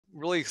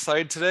really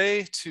excited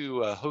today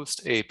to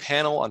host a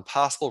panel on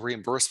possible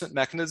reimbursement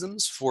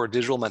mechanisms for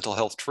digital mental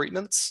health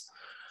treatments.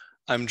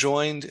 I'm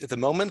joined at the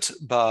moment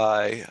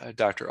by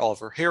Dr.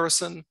 Oliver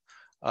Harrison,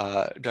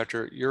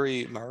 Dr.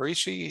 Yuri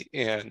Maricich,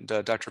 and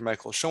Dr.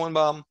 Michael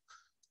Schoenbaum,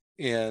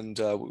 and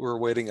we're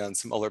waiting on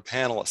some other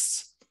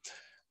panelists.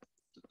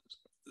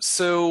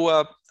 So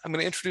I'm going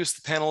to introduce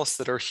the panelists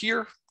that are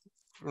here.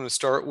 We're going to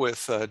start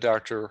with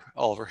Dr.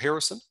 Oliver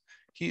Harrison.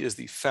 He is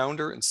the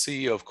founder and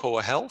CEO of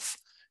Koa Health,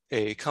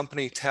 a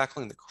company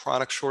tackling the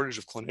chronic shortage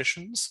of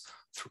clinicians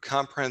through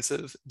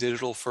comprehensive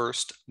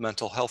digital-first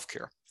mental health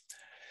care.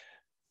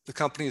 The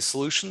company's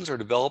solutions are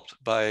developed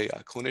by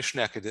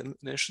clinician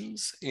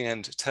academicians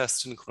and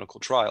tested in clinical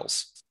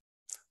trials.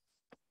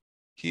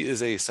 He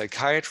is a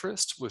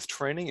psychiatrist with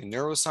training in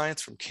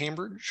neuroscience from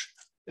Cambridge,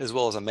 as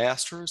well as a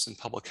master's in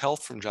public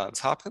health from Johns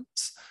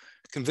Hopkins.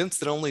 Convinced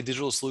that only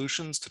digital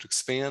solutions could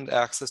expand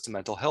access to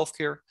mental health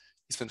care,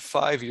 he spent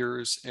 5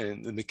 years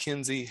in the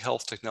McKinsey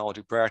health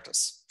technology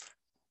practice.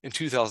 In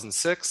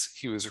 2006,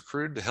 he was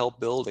recruited to help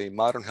build a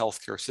modern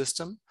healthcare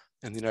system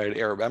in the United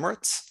Arab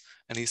Emirates,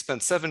 and he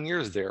spent 7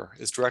 years there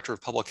as director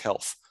of public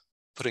health,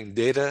 putting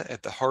data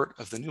at the heart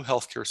of the new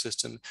healthcare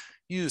system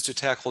used to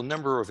tackle a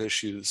number of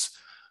issues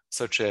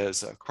such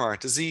as chronic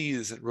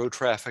disease, road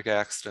traffic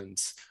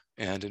accidents,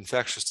 and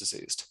infectious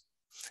disease.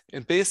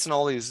 And based on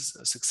all these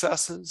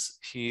successes,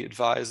 he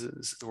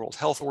advises the World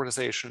Health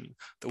Organization,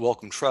 the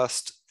Wellcome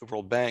Trust, the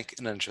World Bank,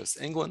 and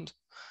NHS England,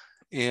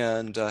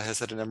 and has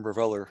had a number of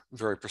other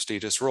very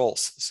prestigious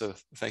roles. So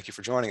thank you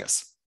for joining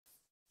us.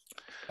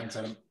 Thanks,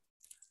 Adam.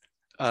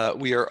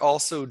 We are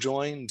also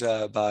joined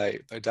by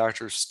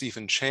Dr.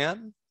 Stephen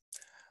Chan.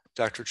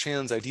 Dr.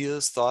 Chan's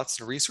ideas, thoughts,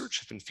 and research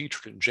have been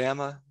featured in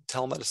JAMA,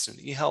 Telemedicine, and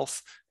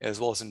eHealth, as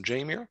well as in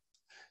JMIR.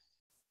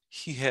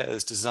 He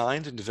has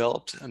designed and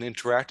developed an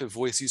interactive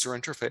voice user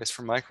interface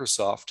for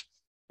Microsoft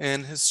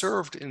and has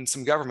served in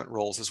some government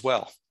roles as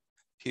well.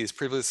 He has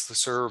previously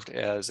served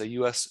as a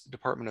U.S.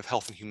 Department of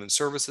Health and Human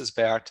Services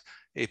backed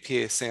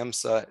APA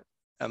SAMHSA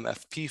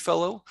MFP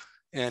Fellow,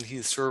 and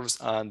he serves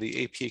on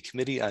the APA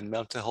Committee on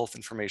Mental Health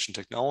Information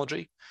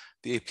Technology,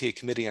 the APA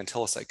Committee on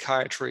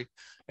Telepsychiatry,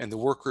 and the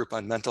Work Group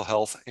on Mental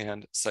Health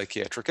and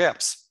Psychiatric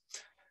Apps.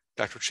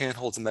 Dr. Chan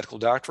holds a medical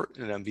doctorate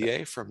and an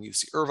MBA from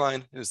UC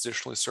Irvine and has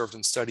additionally served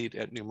and studied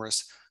at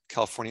numerous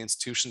California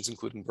institutions,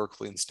 including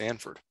Berkeley and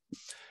Stanford.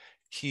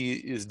 He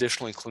is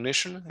additionally a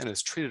clinician and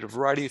has treated a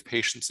variety of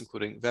patients,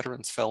 including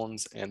veterans,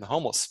 felons, and the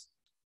homeless.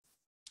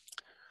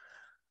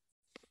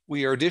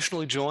 We are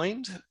additionally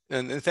joined,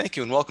 and thank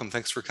you and welcome,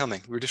 thanks for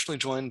coming. We're additionally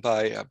joined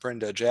by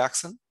Brenda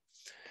Jackson,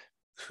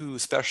 who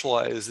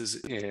specializes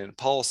in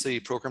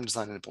policy, program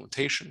design and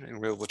implementation, and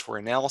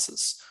regulatory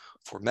analysis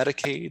for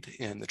Medicaid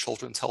and the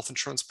Children's Health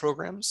Insurance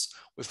programs,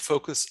 with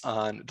focus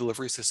on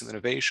delivery system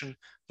innovation,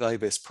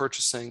 value-based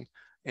purchasing,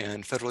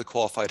 and federally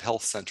qualified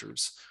health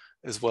centers,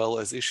 as well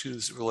as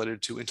issues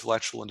related to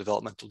intellectual and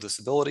developmental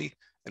disability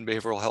and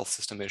behavioral health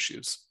system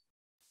issues.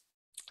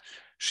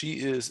 She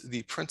is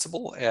the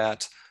principal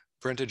at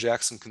Brenda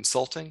Jackson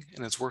Consulting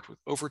and has worked with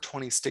over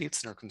 20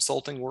 states in her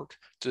consulting work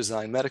to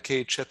design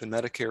Medicaid, CHIP, and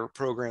Medicare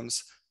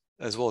programs,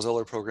 as well as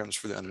other programs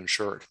for the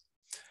uninsured.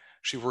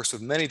 She works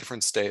with many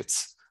different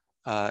states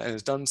and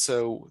has done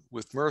so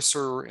with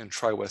Mercer and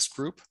TriWest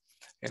Group,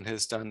 and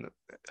has done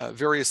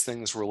various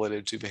things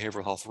related to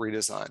behavioral health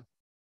redesign.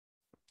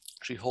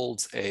 She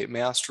holds a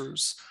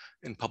master's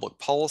in public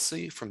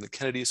policy from the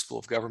Kennedy School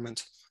of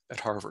Government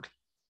at Harvard.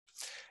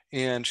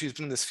 And she's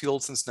been in this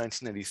field since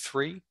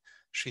 1993.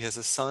 She has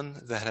a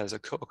son that has a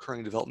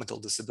co-occurring developmental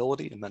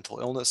disability and mental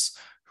illness,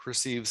 who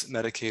receives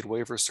Medicaid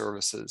waiver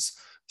services.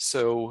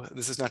 So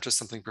this is not just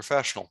something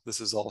professional, this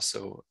is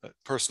also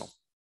personal.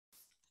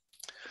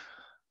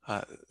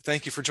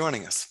 Thank you for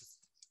joining us.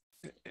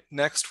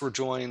 Next, we're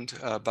joined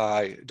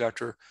by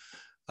Dr.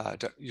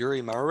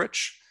 Yuri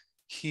Maricich.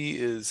 He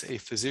is a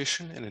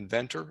physician and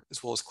inventor,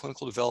 as well as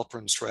clinical developer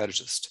and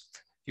strategist.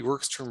 He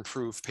works to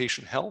improve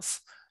patient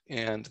health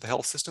and the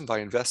health system by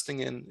investing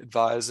in,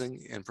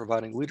 advising, and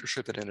providing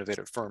leadership at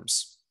innovative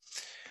firms.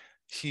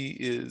 He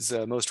is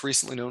most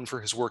recently known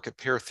for his work at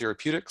Pear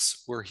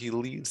Therapeutics, where he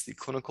leads the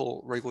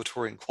clinical,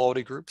 regulatory, and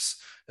quality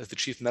groups as the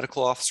chief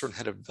medical officer and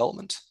head of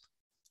development.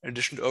 In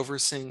addition to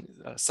overseeing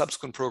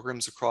subsequent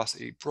programs across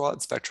a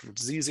broad spectrum of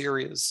disease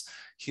areas,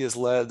 he has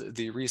led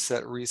the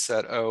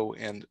Reset-O,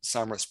 and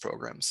Somryst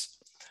programs.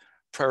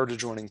 Prior to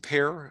joining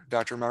Pear,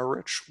 Dr.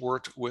 Maricich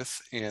worked with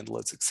and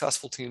led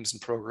successful teams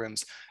and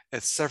programs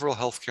at several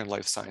healthcare and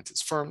life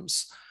sciences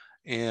firms.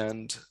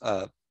 And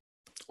while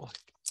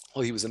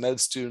he was a med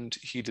student,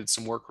 he did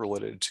some work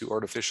related to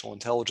artificial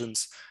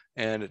intelligence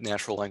and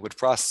natural language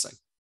processing.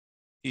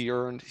 He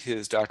earned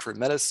his doctorate in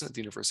medicine at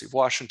the University of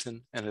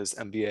Washington and his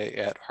MBA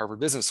at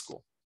Harvard Business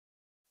School.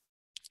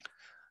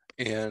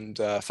 And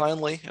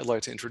finally, I'd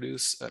like to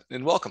introduce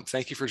and welcome.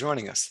 Thank you for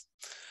joining us.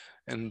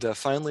 And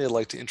finally, I'd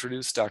like to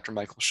introduce Dr.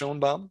 Michael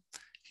Schoenbaum.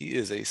 He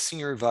is a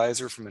senior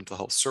advisor for mental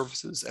health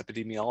services,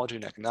 epidemiology,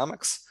 and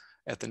economics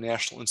at the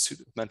National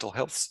Institute of Mental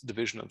Health's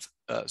Division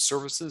of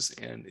Services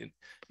and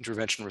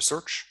Intervention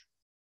Research.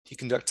 He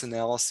conducts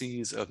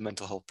analyses of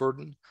mental health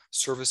burden,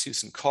 service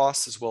use and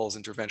costs, as well as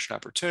intervention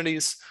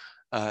opportunities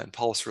and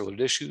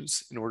policy-related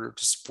issues in order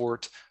to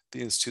support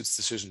the Institute's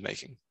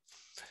decision-making.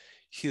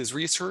 His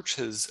research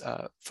has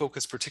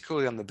focused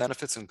particularly on the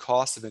benefits and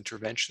costs of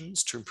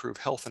interventions to improve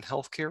health and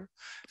healthcare,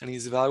 and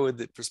he's evaluated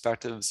the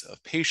perspectives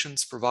of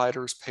patients,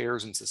 providers,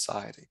 payers, and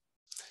society.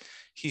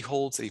 He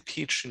holds a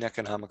Ph.D. in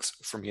economics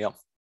from Yale.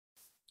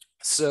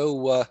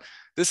 So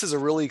this is a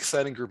really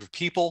exciting group of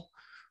people.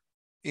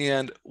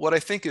 And what I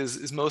think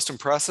is most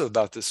impressive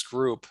about this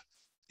group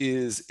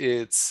is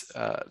its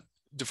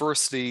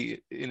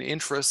diversity in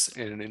interests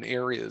and in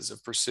areas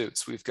of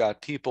pursuits. We've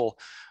got people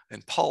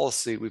in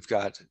policy, we've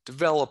got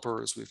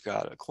developers, we've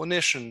got a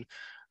clinician,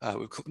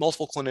 we've got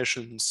multiple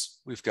clinicians,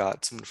 we've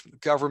got someone from the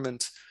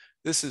government.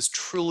 This is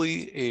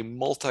truly a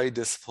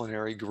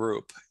multidisciplinary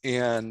group.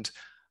 And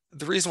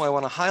the reason why I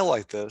want to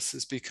highlight this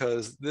is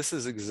because this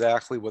is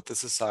exactly what the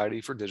Society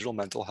for Digital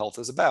Mental Health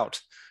is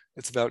about.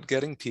 It's about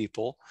getting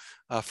people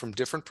from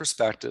different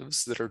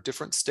perspectives that are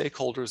different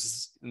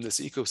stakeholders in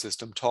this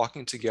ecosystem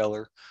talking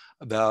together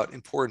about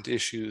important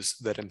issues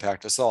that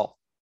impact us all.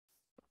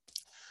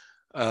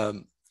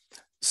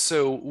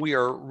 So we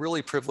are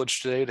really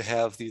privileged today to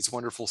have these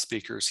wonderful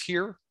speakers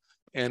here.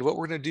 And what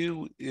we're going to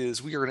do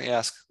is we are going to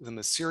ask them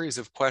a series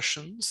of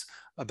questions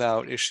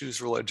about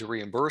issues related to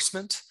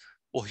reimbursement.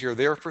 We'll hear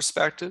their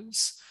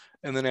perspectives.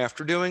 And then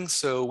after doing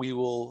so, we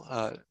will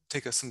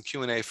take some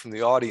Q&A from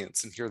the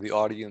audience and hear the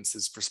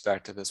audience's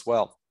perspective as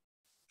well.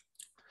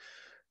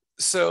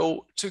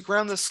 So to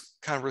ground this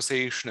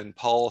conversation in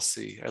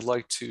policy, I'd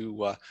like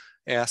to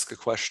ask a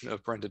question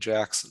of Brenda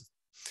Jackson.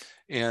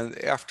 And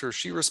after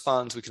she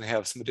responds, we can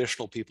have some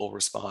additional people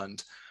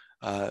respond,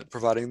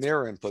 providing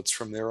their inputs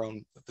from their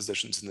own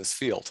positions in this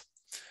field.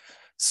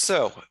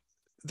 So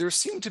there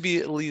seem to be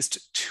at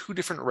least two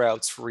different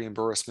routes for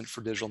reimbursement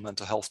for digital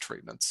mental health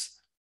treatments.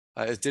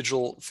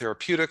 Digital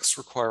therapeutics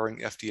requiring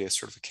FDA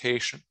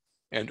certification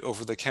and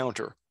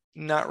over-the-counter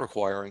not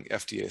requiring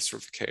FDA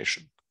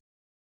certification.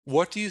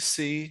 What do you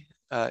see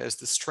as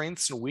the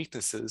strengths and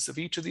weaknesses of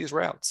each of these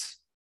routes?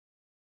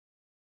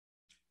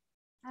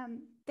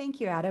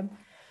 Thank you, Adam.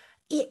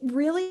 It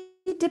really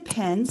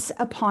depends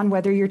upon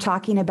whether you're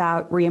talking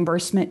about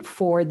reimbursement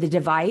for the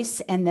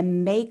device and the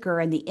maker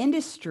and the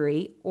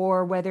industry,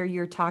 or whether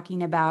you're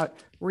talking about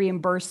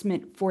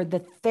reimbursement for the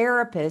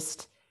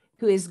therapist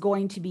who is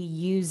going to be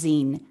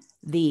using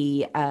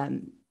the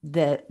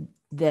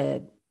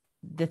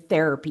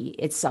therapy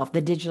itself,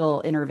 the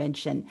digital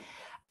intervention.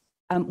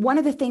 One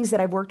of the things that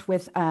I've worked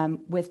with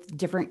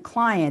different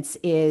clients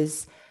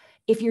is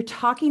if you're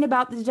talking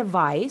about the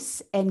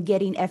device and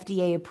getting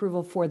FDA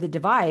approval for the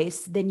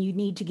device, then you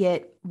need to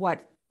get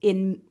what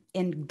in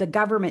the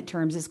government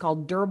terms is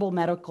called durable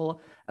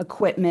medical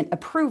equipment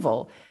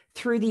approval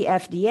through the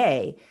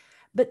FDA.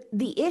 But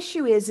the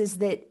issue is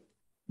that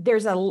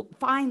there's a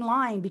fine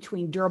line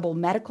between durable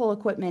medical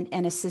equipment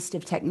and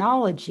assistive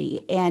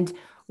technology. And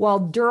while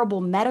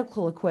durable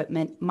medical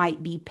equipment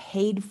might be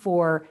paid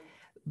for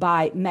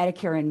by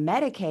Medicare and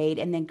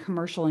Medicaid, and then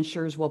commercial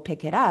insurers will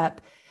pick it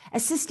up,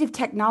 assistive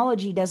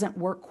technology doesn't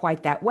work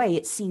quite that way.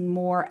 It's seen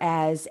more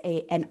as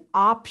an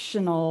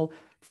optional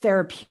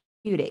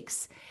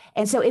therapeutics.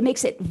 And so it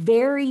makes it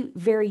very,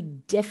 very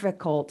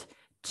difficult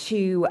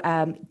to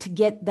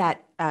get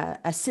that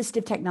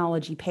assistive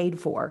technology paid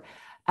for.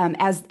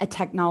 As a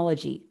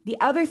technology. The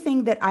other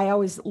thing that I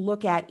always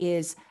look at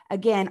is,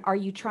 again, are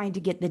you trying to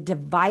get the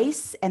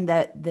device and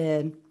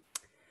the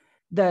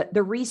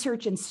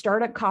research and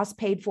startup costs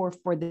paid for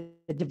the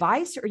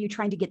device, or are you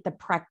trying to get the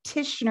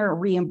practitioner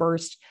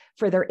reimbursed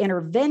for their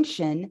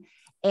intervention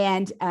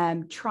and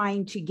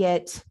trying to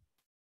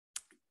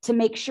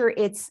make sure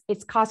it's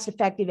cost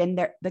effective and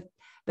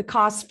the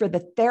costs for the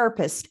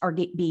therapist are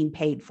being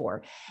paid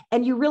for.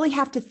 And you really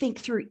have to think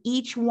through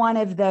each one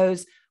of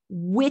those,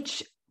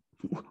 what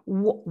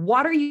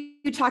are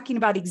you talking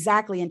about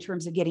exactly in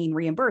terms of getting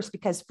reimbursed?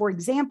 Because, for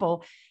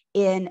example,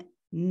 in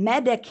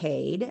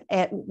Medicaid,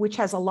 which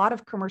has a lot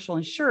of commercial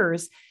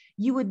insurers,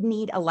 you would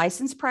need a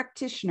licensed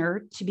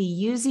practitioner to be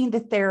using the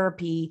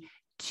therapy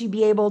to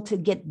be able to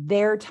get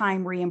their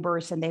time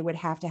reimbursed, and they would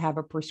have to have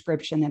a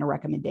prescription and a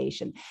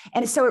recommendation.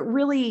 And so it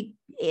really,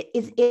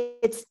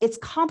 it's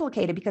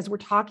complicated because we're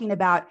talking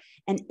about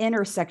an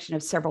intersection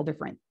of several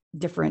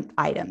different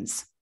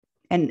items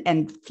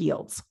and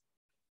fields.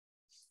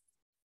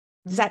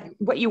 Is that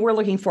what you were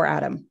looking for,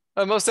 Adam?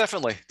 Most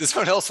definitely. Does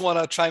someone else want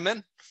to chime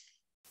in?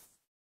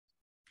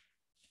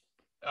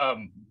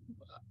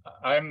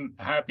 I'm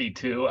happy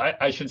to.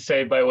 I should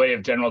say, by way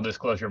of general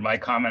disclosure, my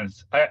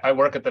comments, I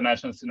work at the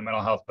National Institute of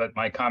Mental Health, but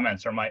my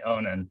comments are my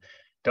own and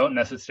don't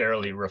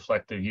necessarily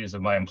reflect the views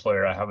of my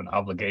employer. I have an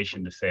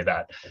obligation to say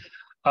that.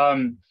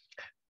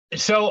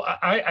 So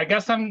I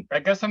guess I'm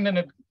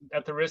gonna,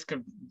 at the risk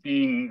of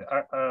being,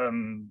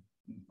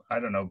 I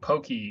don't know,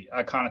 pokey,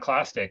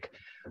 iconoclastic,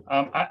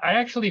 I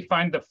actually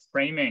find the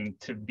framing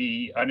to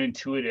be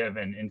unintuitive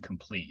and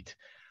incomplete.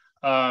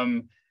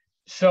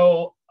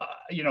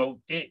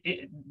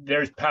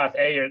 there's path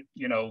A,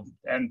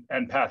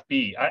 and path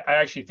B. I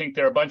actually think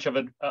there are a bunch of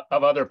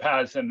other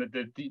paths, and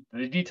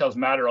the details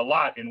matter a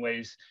lot in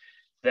ways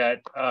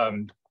that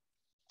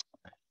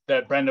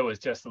that Brenda was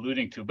just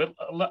alluding to. But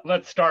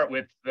let's start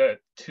with the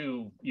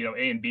two,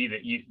 A and B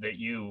that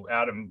you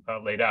Adam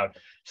laid out.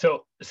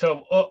 So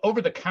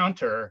over the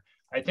counter,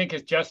 I think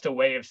is just a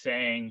way of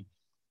saying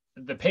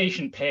the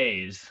patient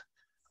pays.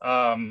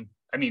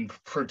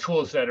 For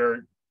tools that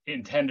are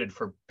intended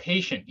for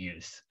patient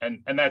use,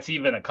 and that's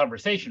even a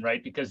conversation,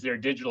 right? Because there are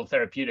digital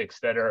therapeutics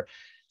that are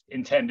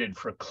intended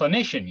for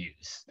clinician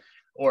use,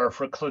 or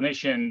for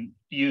clinician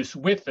use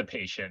with the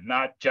patient,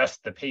 not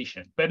just the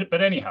patient.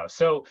 But anyhow,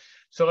 so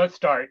let's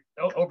start.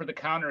 Over the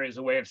counter is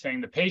a way of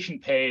saying the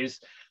patient pays,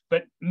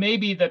 but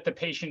maybe that the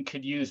patient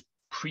could use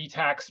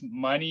pre-tax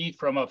money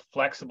from a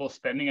flexible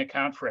spending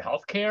account for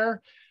healthcare,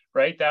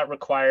 right? That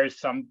requires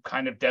some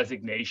kind of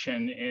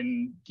designation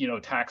in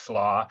tax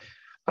law,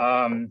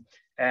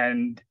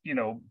 and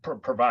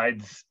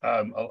provides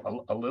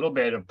a little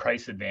bit of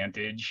price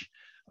advantage.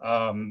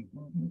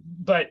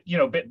 But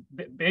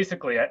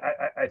basically,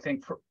 I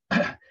think for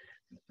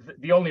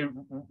the only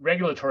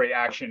regulatory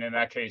action in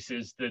that case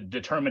is the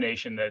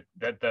determination that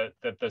the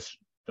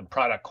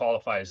product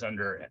qualifies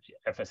under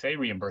FSA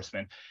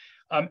reimbursement.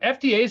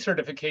 FDA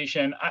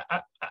certification.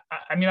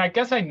 I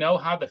guess I know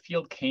how the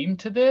field came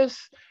to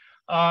this.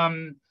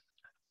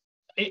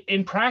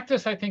 In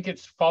practice, I think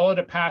it's followed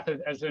a path,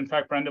 as in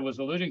fact Brenda was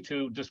alluding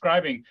to,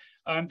 describing,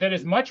 that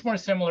is much more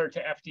similar to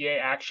FDA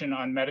action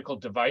on medical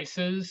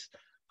devices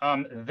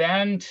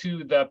than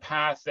to the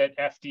path that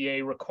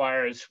FDA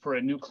requires for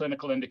a new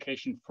clinical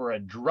indication for a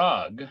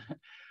drug.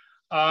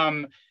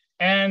 I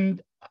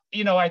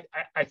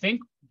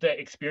think the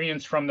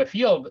experience from the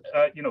field,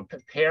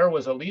 Pear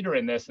was a leader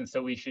in this, and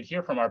so we should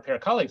hear from our Pear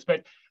colleagues,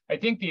 but I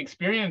think the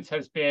experience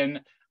has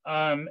been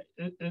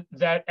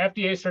that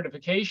FDA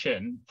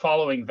certification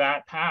following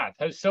that path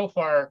has so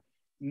far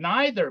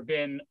neither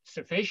been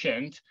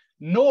sufficient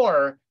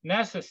nor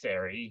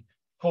necessary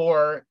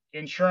for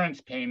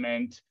insurance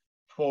payment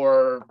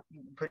for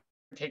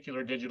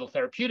particular digital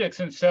therapeutics.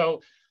 And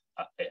so,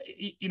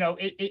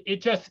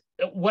 it just,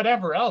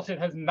 whatever else, it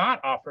has not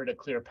offered a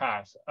clear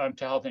path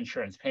to health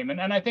insurance payment.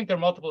 And I think there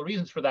are multiple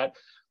reasons for that.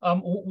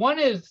 One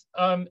is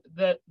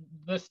that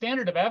the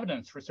standard of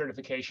evidence for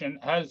certification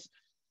has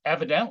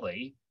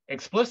evidently,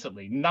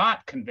 explicitly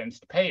not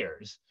convinced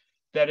payers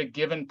that a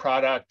given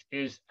product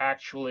is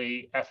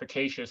actually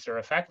efficacious or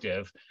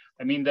effective.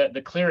 I mean,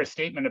 the clearest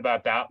statement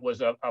about that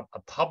was a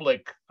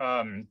public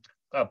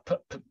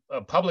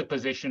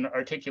position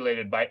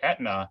articulated by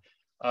Aetna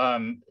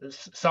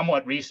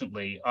somewhat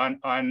recently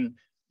on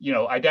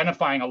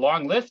identifying a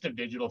long list of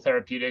digital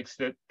therapeutics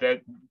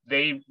that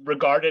they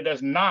regarded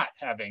as not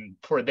having,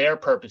 for their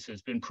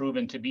purposes, been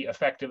proven to be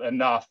effective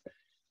enough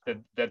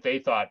that they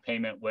thought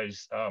payment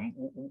was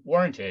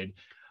warranted.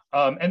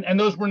 And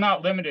those were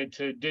not limited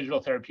to digital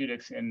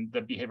therapeutics in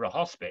the behavioral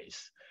health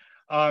space.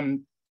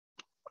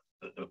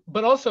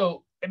 But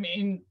also,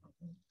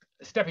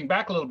 stepping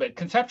back a little bit,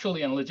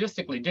 conceptually and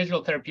logistically,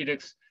 digital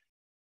therapeutics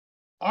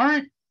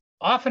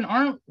often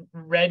aren't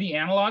ready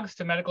analogs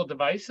to medical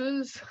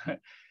devices.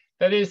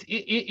 That is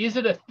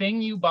it a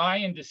thing you buy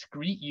in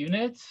discrete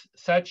units,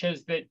 such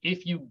as that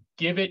if you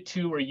give it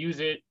to or use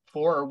it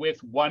for or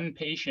with one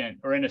patient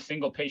or in a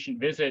single patient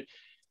visit,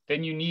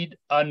 then you need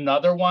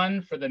another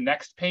one for the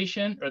next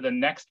patient or the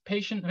next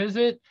patient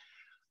visit?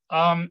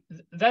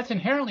 That's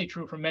inherently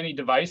true for many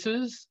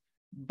devices,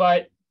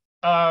 but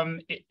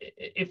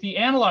if the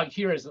analog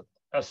here is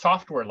a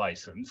software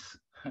license,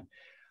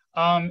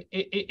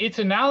 it's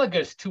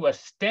analogous to a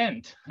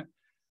stent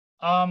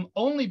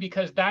only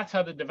because that's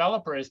how the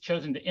developer has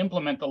chosen to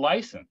implement the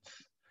license.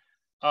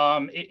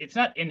 It's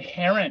not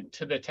inherent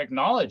to the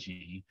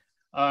technology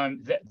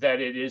that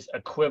it is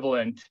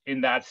equivalent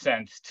in that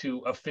sense to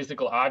a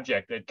physical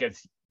object that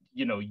gets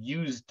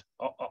used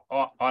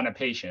on a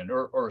patient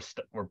or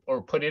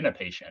put in a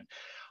patient.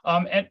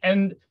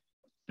 And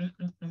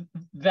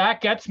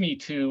that gets me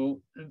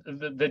to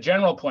the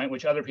general point,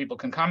 which other people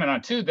can comment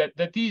on too,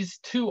 that these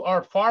two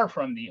are far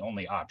from the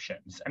only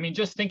options.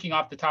 Just thinking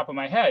off the top of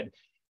my head,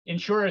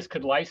 insurers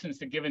could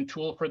license a given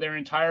tool for their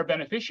entire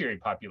beneficiary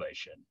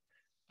population.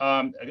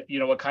 A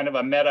kind of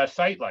a meta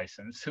site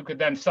license, who could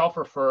then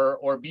self-refer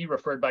or be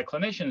referred by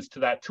clinicians to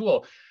that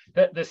tool.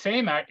 The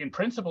same act in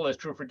principle is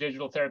true for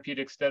digital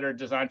therapeutics that are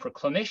designed for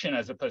clinician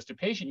as opposed to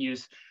patient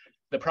use.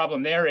 The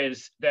problem there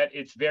is that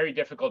it's very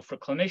difficult for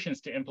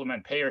clinicians to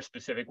implement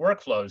payer-specific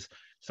workflows.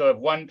 So if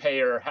one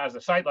payer has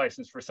a site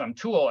license for some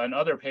tool and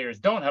other payers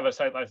don't have a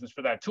site license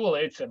for that tool,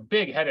 it's a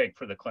big headache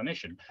for the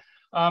clinician.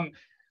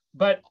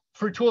 But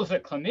for tools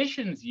that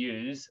clinicians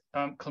use,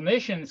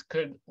 clinicians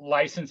could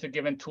license a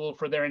given tool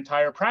for their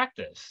entire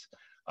practice,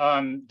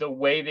 the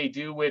way they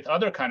do with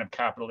other kind of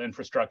capital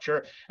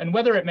infrastructure, and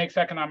whether it makes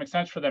economic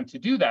sense for them to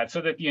do that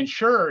so that the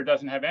insurer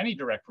doesn't have any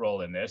direct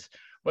role in this.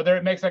 Whether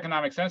it makes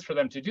economic sense for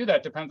them to do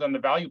that depends on the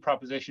value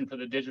proposition for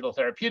the digital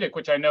therapeutic,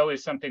 which I know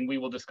is something we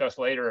will discuss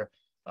later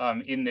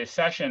in this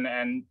session.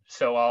 And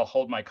so I'll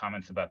hold my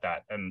comments about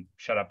that and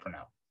shut up for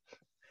now.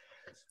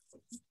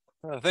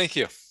 Thank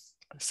you.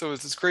 So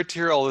it's great to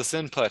hear all this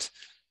input.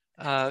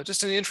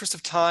 Just in the interest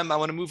of time, I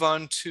want to move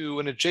on to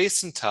an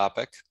adjacent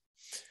topic.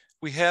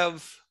 We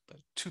have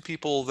two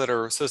people that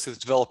are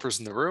associated developers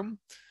in the room.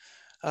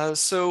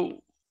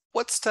 So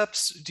what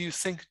steps do you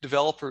think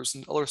developers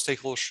and other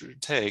stakeholders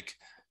should take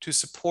to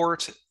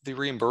support the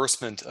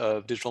reimbursement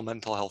of digital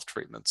mental health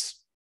treatments?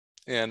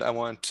 And I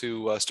want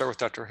to start with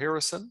Dr.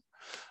 Harrison,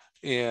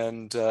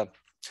 and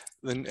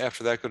then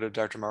after that, go to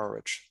Dr.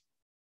 Maricich.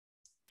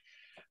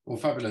 Well,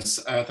 fabulous.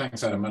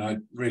 Thanks, Adam. And I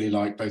really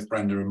like both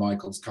Brenda and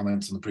Michael's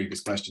comments on the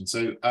previous question.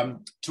 So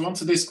to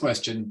answer this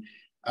question,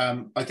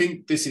 I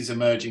think this is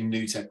emerging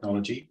new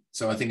technology.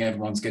 So I think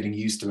everyone's getting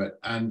used to it.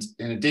 And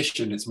in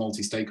addition, it's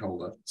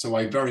multi-stakeholder. So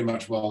I very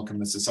much welcome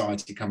the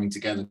society coming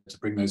together to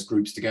bring those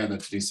groups together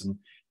to do some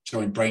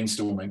joint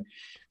brainstorming.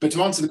 But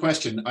to answer the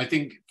question, I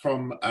think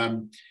from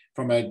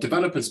a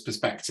developer's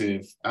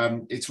perspective,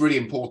 it's really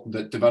important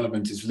that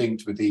development is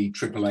linked with the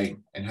triple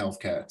aim in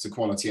healthcare, to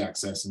quality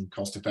access and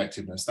cost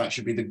effectiveness. That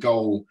should be the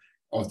goal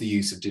of the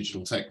use of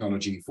digital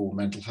technology for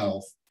mental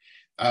health.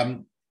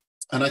 And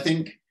I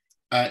think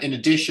in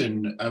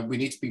addition, we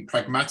need to be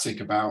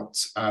pragmatic about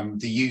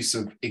the use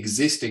of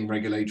existing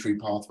regulatory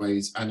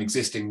pathways and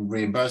existing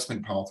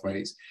reimbursement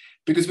pathways,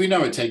 because we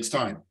know it takes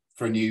time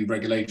for a new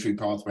regulatory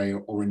pathway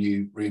or a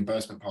new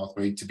reimbursement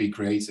pathway to be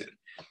created.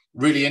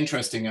 Really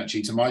interesting,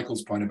 actually, to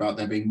Michael's point about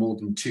there being more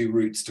than two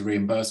routes to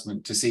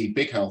reimbursement, to see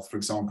big health, for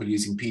example,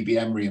 using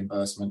PBM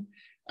reimbursement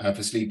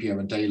for sleepio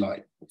and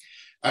daylight.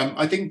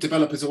 I think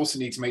developers also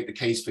need to make the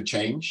case for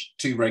change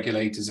to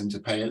regulators and to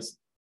payers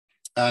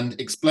and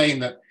explain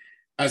that,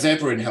 as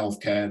ever in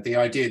healthcare, the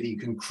idea that you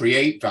can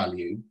create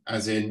value,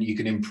 as in you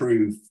can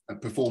improve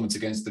performance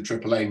against the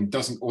triple aim,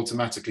 doesn't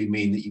automatically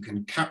mean that you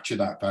can capture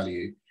that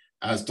value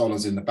as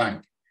dollars in the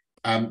bank.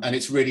 And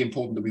it's really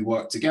important that we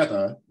work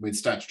together with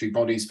statutory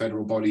bodies,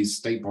 federal bodies,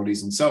 state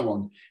bodies, and so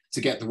on,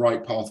 to get the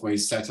right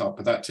pathways set up,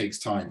 but that takes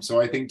time.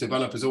 So I think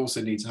developers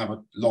also need to have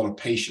a lot of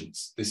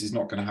patience. This is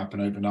not going to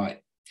happen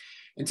overnight.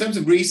 In terms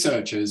of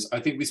researchers, I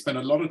think we spend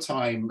a lot of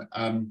time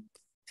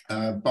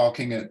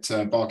barking at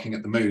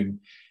the moon,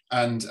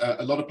 and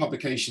a lot of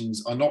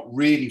publications are not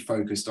really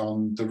focused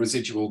on the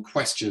residual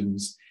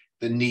questions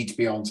that need to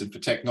be answered for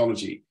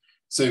technology.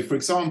 So, for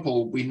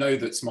example, we know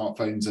that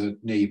smartphones are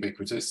near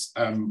ubiquitous.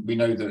 We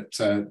know that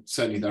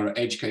certainly there are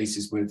edge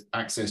cases with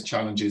access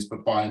challenges,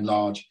 but by and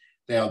large,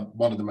 they are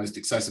one of the most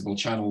accessible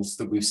channels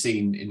that we've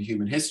seen in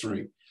human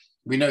history.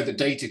 We know that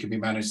data can be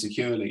managed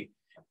securely,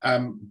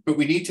 but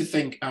we need to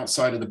think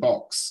outside of the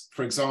box.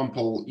 For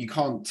example, you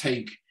can't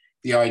take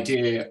the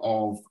idea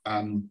of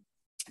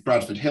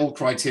Bradford Hill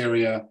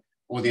criteria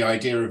or the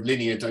idea of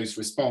linear dose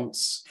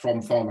response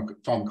from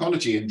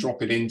pharmacology and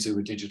drop it into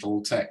a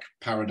digital tech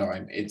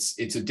paradigm. It's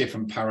a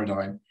different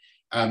paradigm.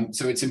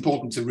 So it's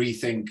important to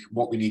rethink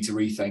what we need to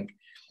rethink.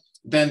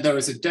 Then there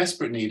is a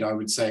desperate need, I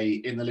would say,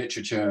 in the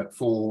literature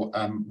for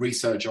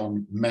research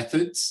on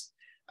methods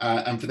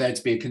and for there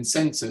to be a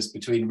consensus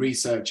between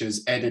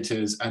researchers,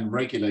 editors, and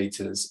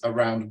regulators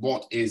around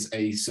what is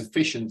a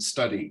sufficient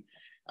study.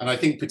 And I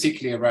think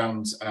particularly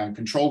around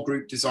control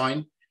group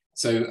design.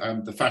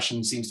 So the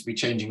fashion seems to be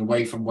changing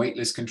away from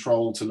waitlist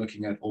control to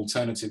looking at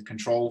alternative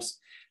controls.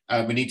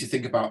 We need to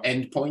think about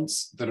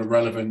endpoints that are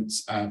relevant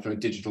for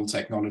digital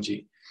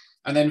technology.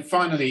 And then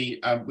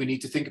finally, we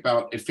need to think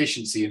about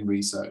efficiency in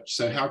research.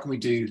 So how can we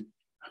do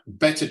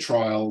better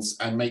trials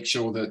and make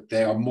sure that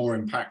they are more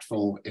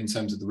impactful in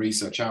terms of the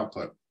research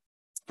output?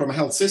 From a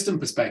health system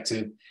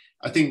perspective,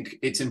 I think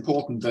it's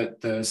important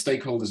that the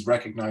stakeholders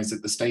recognize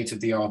that the state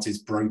of the art is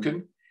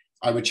broken.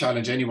 I would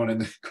challenge anyone in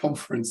the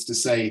conference to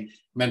say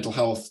mental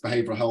health,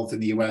 behavioral health in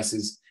the US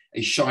is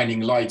a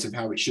shining light of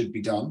how it should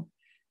be done.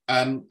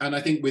 And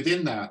I think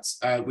within that,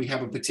 we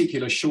have a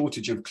particular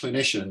shortage of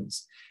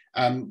clinicians.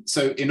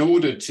 So in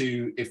order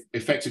to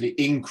effectively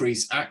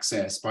increase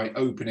access by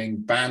opening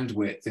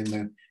bandwidth in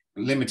the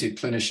limited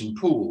clinician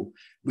pool,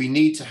 we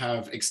need to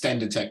have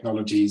extended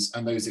technologies,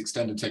 and those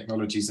extended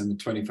technologies in the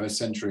 21st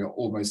century are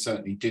almost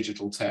certainly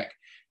digital tech.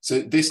 So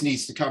this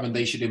needs to come, and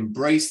they should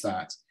embrace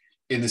that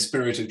in the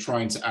spirit of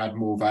trying to add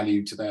more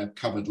value to their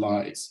covered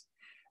lives.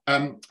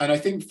 And I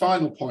think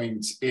final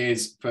point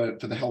is for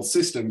the health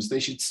systems, they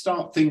should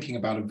start thinking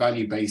about a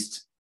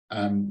value-based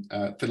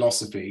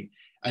philosophy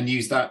and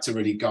use that to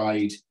really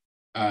guide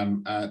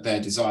their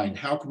design.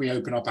 How can we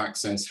open up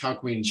access? How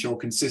can we ensure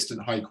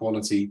consistent high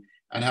quality?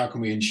 And how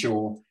can we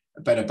ensure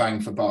a better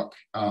bang for buck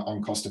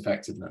on cost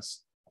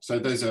effectiveness? So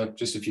those are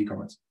just a few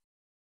comments.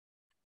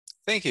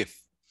 Thank you.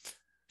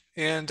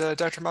 And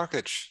Dr.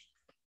 Maricich.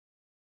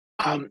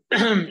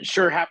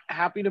 Sure,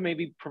 happy to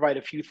maybe provide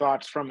a few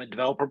thoughts from a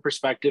developer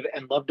perspective,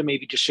 and love to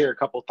maybe just share a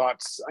couple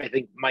thoughts. I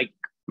think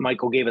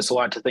Michael gave us a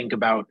lot to think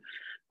about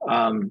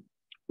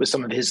with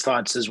some of his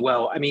thoughts as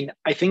well. I mean,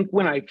 I think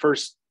when I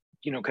first,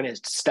 kind of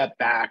step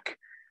back,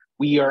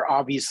 we are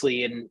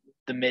obviously in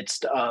the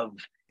midst of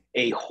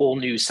a whole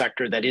new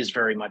sector that is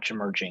very much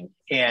emerging,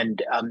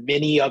 and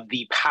many of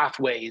the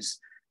pathways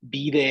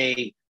be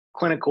they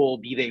clinical,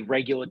 be they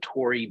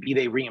regulatory, be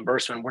they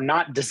reimbursement, were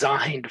not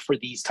designed for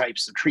these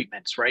types of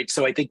treatments, right?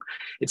 So I think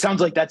it sounds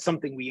like that's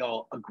something we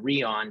all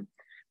agree on.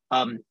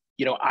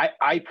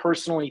 I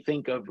personally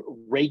think of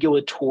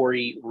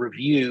regulatory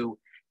review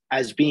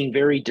as being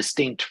very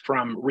distinct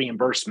from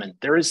reimbursement.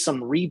 There is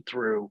some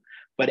read-through,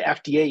 but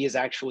FDA is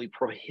actually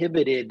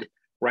prohibited,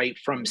 right,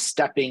 from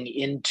stepping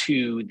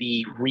into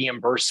the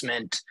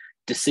reimbursement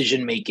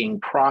decision-making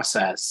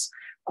process.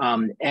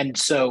 And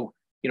so,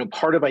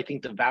 part of, I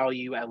think, the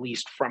value, at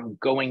least from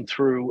going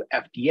through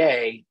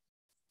FDA,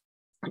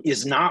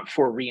 is not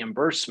for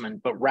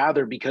reimbursement, but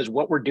rather because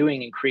what we're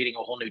doing in creating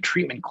a whole new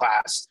treatment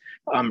class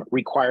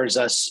requires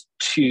us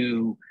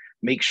to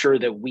make sure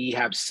that we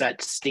have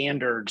set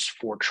standards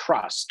for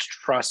trust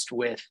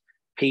with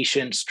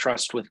patients,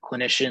 trust with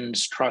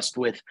clinicians, trust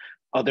with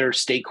other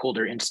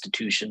stakeholder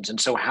institutions. And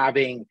so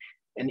having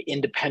an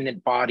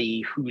independent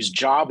body whose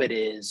job it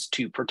is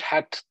to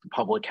protect the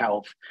public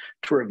health,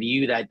 to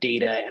review that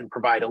data and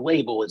provide a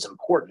label is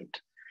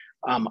important.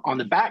 On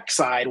the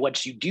backside,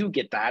 once you do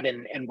get that,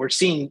 and we're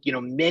seeing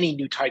many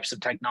new types of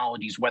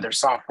technologies, whether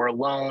software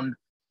alone,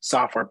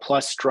 software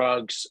plus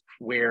drugs,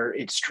 where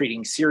it's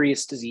treating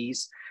serious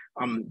disease.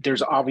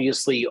 There's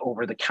obviously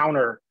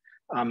over-the-counter,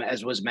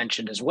 as was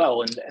mentioned as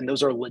well, and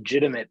those are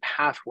legitimate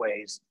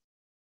pathways.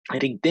 I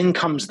think then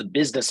comes the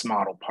business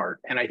model part.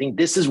 And I think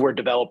this is where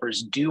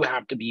developers do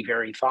have to be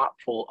very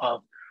thoughtful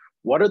of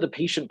what are the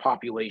patient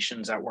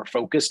populations that we're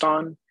focused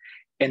on,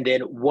 and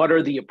then what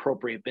are the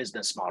appropriate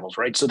business models,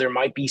 right? So there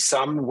might be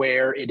some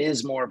where it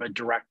is more of a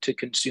direct to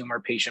consumer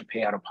patient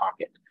pay out of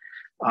pocket.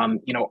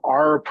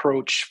 Our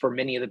approach for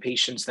many of the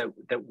patients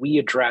that we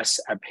address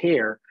at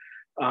Pear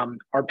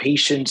are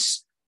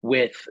patients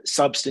with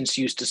substance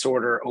use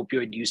disorder,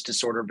 opioid use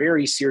disorder,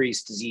 very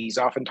serious disease,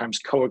 oftentimes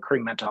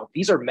co-occurring mental health.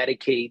 These are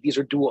Medicaid, these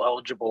are dual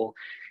eligible.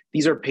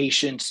 These are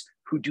patients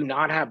who do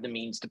not have the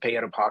means to pay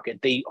out of pocket.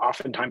 They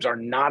oftentimes are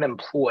not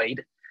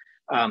employed.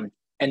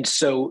 And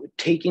so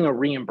taking a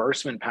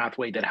reimbursement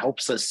pathway that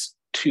helps us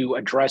to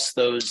address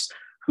those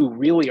who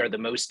really are the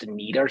most in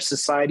need of our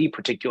society,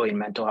 particularly in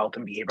mental health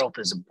and behavioral health,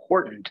 is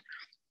important.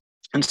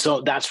 And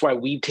so that's why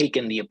we've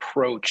taken the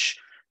approach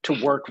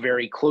to work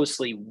very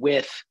closely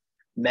with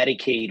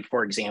Medicaid,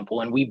 for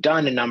example. And we've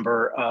done a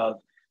number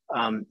of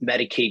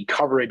Medicaid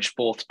coverage,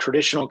 both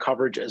traditional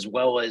coverage as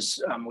well as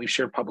we've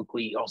shared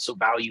publicly also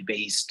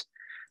value-based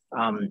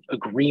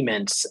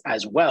agreements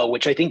as well,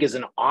 which I think is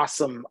an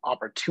awesome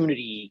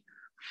opportunity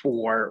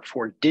for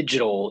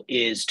digital,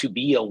 is to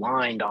be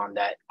aligned on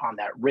that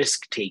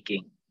risk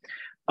taking.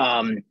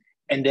 And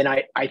then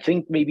I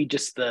think maybe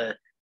just the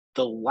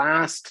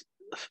last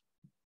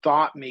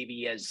thought,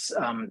 maybe, as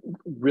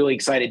really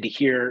excited to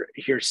hear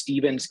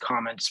Stephen's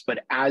comments, but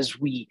as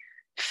we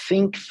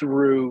think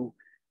through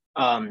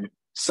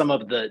some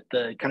of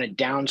the kind of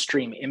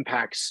downstream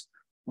impacts,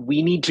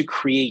 we need to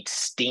create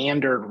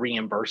standard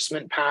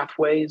reimbursement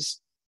pathways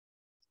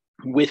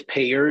with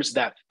payers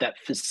that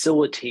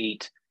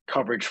facilitate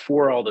coverage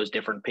for all those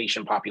different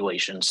patient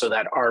populations, so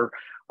that our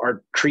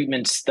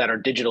treatments, that our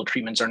digital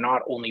treatments, are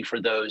not only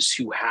for those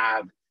who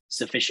have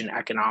sufficient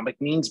economic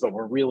means, but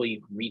we're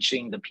really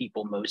reaching the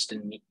people most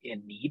in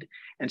need.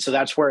 And so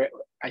that's where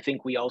I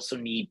think we also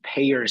need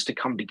payers to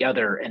come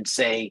together and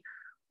say,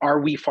 are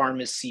we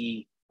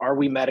pharmacy? Are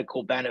we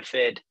medical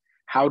benefit?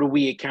 How do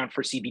we account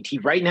for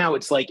CBT? Right now,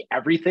 it's like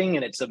everything,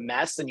 and it's a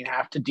mess, and you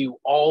have to do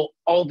all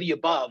the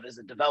above as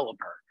a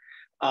developer,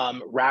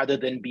 rather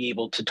than be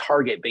able to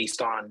target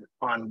based on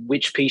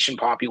which patient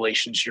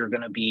populations you're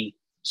going to be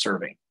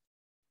serving.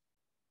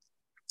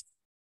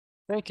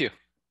 Thank you.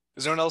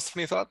 Is there anyone else have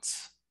any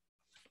thoughts?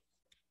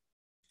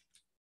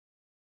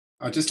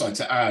 I'd just like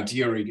to add,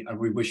 Yuri,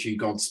 we wish you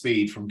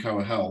Godspeed from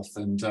Coa Health,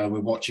 and we're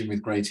watching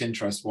with great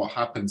interest what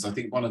happens. I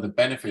think one of the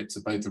benefits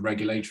of both the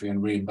regulatory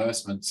and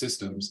reimbursement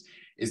systems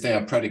is they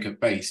are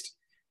predicate-based,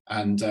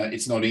 and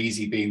it's not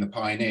easy being the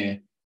pioneer.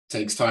 It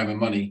takes time and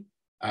money,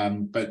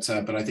 but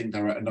I think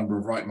there are a number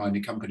of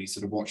right-minded companies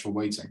that are watchful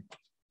waiting.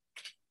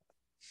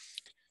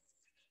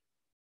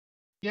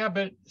 Yeah,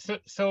 but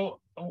so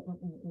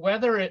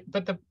whether it,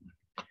 but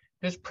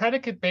this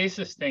predicate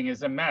basis thing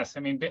is a mess. I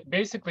mean,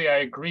 basically, I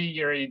agree,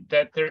 Yuri,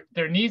 that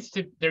there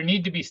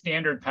need to be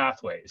standard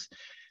pathways.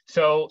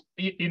 So,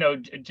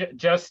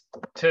 just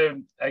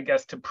to, I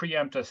guess, to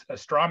preempt a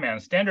straw man,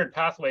 standard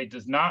pathway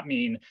does not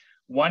mean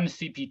one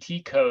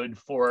CPT code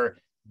for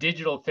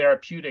digital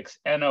therapeutics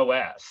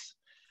NOS.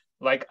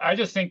 Like, I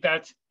just think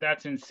that's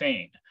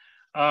insane.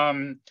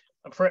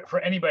 For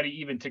anybody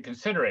even to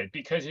consider it,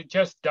 because it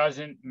just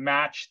doesn't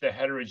match the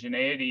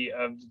heterogeneity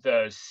of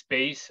the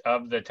space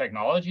of the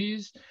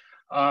technologies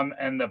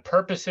and the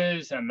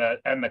purposes and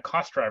the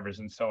cost drivers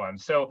and so on.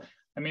 So,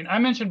 I mean, I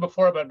mentioned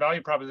before about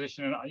value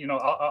proposition, and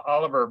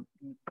Oliver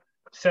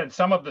said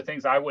some of the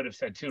things I would have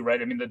said too,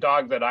 right? I mean, the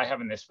dog that I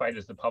have in this fight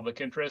is the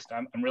public interest.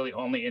 I'm really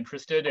only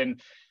interested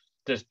in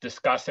just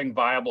discussing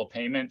viable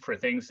payment for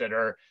things that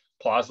are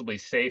plausibly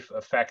safe,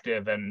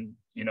 effective, and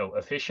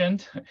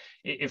efficient?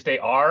 If they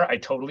are, I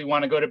totally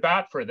want to go to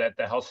bat for that.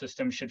 The health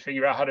system should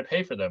figure out how to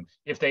pay for them.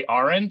 If they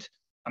aren't,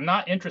 I'm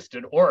not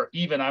interested, or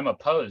even I'm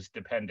opposed,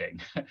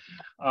 depending.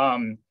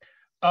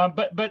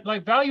 But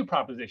like value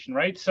proposition,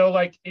 right? So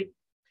like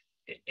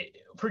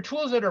for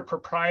tools that are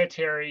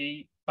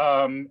proprietary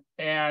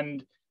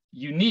and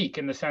unique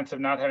in the sense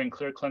of not having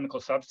clear clinical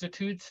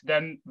substitutes,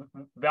 then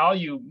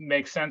value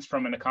makes sense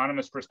from an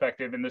economist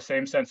perspective in the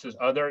same sense as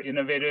other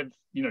innovative,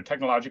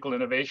 technological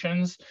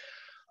innovations.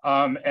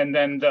 And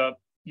then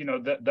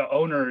the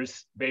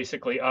owners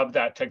basically of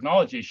that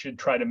technology should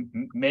try to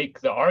make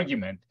the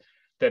argument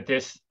that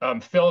this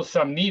fills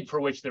some need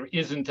for which there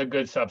isn't a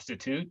good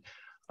substitute.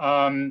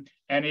 And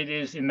it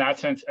is, in that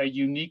sense, a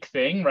unique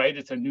thing, right?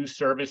 It's a new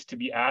service to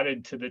be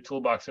added to the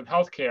toolbox of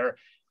healthcare.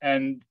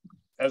 And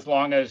as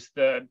long as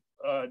the,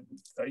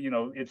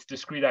 it's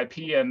discrete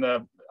IP and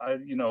the,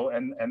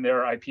 and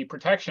their IP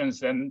protections,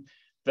 then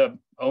the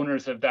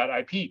owners of that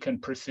IP can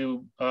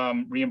pursue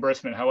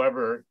reimbursement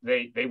however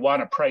they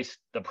want to price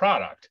the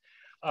product.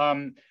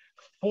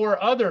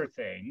 For other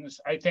things,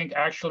 I think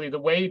actually the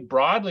way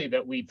broadly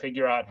that we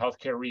figure out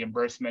healthcare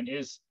reimbursement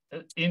is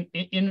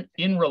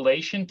in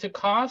relation to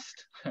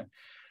cost.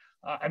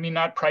 I mean,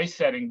 not price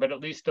setting, but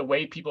at least the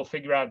way people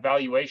figure out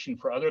valuation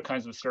for other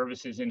kinds of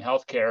services in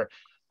healthcare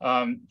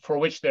for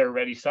which there are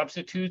ready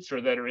substitutes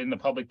or that are in the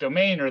public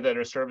domain or that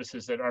are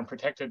services that aren't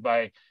protected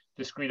by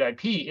discrete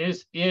IP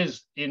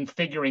is in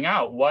figuring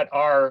out what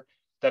are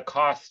the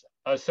costs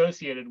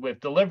associated with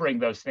delivering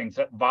those things.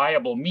 That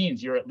viable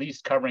means you're at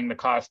least covering the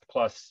cost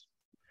plus,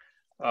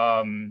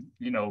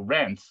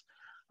 rents.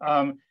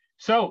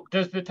 So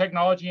does the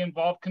technology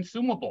involve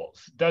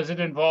consumables? Does it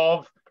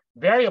involve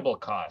variable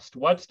cost?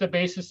 What's the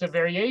basis of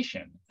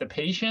variation? The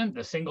patient,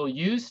 the single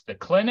use, the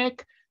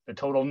clinic, the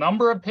total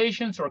number of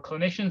patients or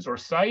clinicians or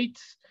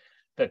sites,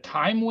 the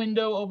time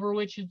window over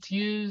which it's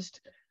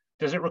used?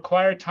 Does it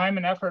require time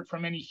and effort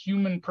from any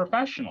human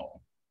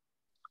professional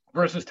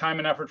versus time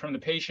and effort from the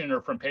patient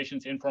or from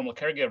patients' informal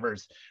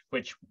caregivers,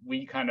 which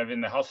we kind of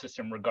in the health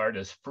system regard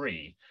as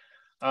free?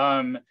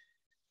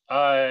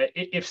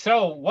 If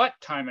so, what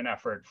time and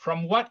effort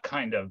from what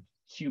kind of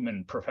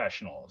human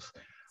professionals?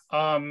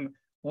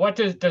 What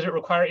does it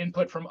require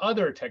input from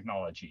other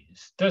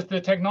technologies? Does the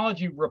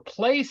technology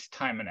replace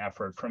time and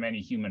effort from any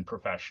human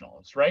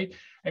professionals, right?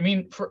 I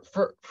mean,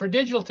 for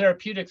digital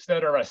therapeutics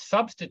that are a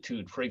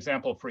substitute, for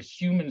example, for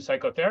human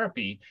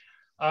psychotherapy,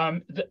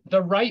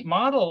 the right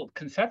model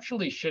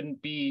conceptually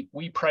shouldn't be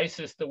we price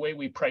this the way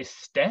we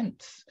price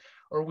stents,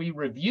 or we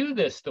review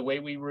this the way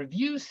we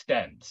review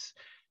stents.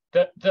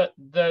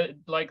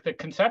 The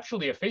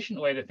conceptually efficient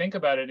way to think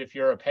about it, if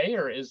you're a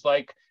payer, is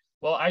like,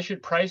 well, I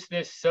should price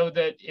this so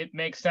that it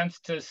makes sense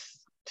to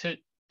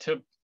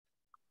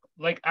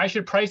I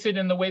should price it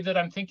in the way that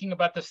I'm thinking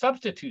about the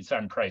substitutes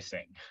I'm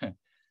pricing.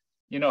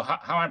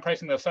 How I'm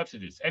pricing those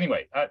substitutes.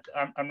 Anyway,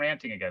 I'm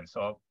ranting again,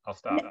 so I'll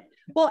stop.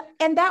 Well,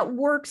 and that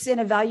works in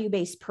a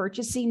value-based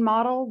purchasing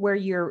model where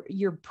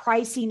you're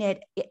pricing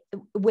it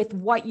with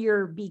what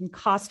you're being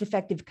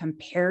cost-effective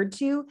compared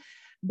to.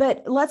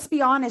 But let's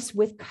be honest,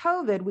 with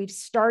COVID, we've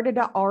started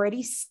to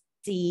already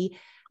see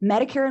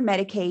Medicare and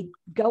Medicaid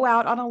go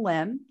out on a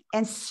limb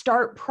and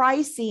start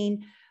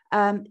pricing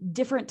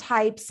different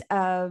types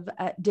of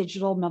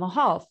digital mental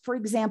health. For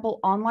example,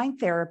 online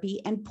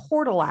therapy and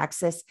portal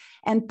access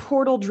and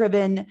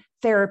portal-driven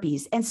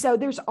therapies. And so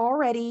there's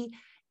already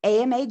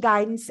AMA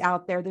guidance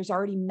out there. There's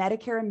already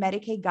Medicare and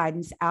Medicaid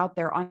guidance out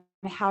there on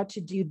how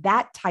to do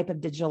that type of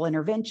digital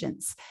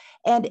interventions.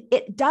 And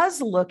it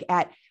does look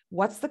at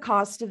what's the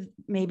cost of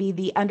maybe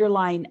the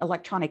underlying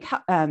electronic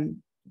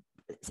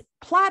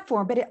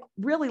platform, but it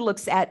really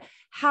looks at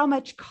how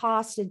much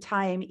cost and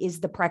time is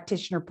the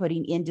practitioner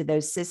putting into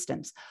those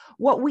systems.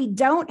 What we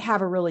don't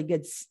have a really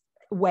good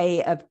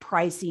way of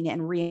pricing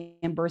and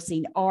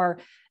reimbursing are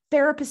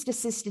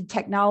therapist-assisted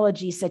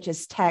technology such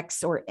as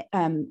text or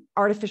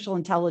artificial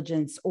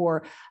intelligence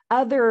or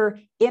other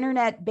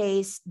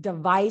internet-based,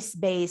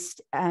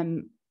 device-based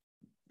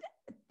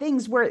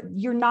things where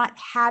you're not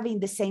having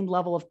the same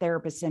level of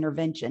therapist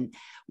intervention.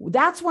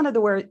 That's one of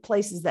the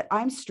places that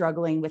I'm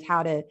struggling with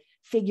how to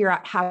figure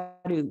out how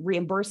to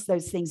reimburse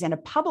those things in a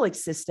public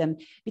system,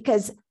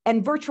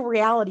 and virtual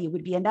reality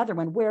would be another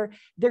one where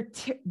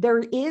there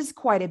is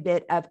quite a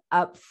bit of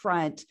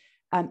upfront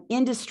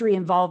industry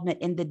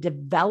involvement in the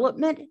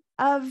development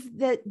of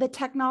the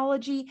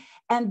technology,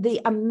 and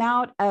the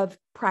amount of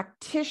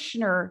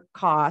practitioner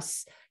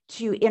costs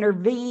to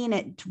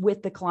intervene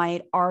with the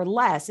client are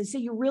less. And so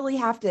you really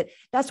have to,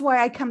 that's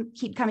why I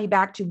keep coming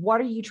back to, what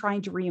are you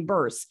trying to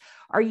reimburse?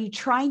 Are you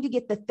trying to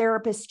get the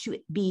therapist to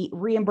be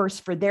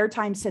reimbursed for their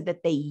time so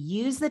that they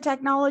use the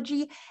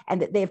technology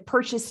and that they've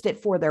purchased it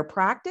for their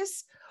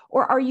practice?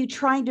 Or are you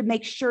trying to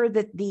make sure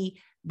that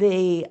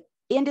the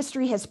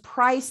industry has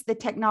priced the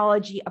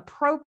technology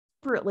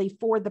appropriately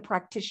for the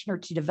practitioner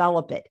to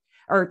develop it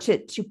or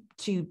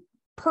to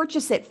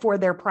purchase it for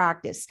their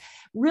practice?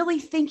 Really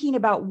thinking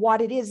about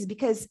what it is,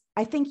 because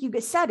I think you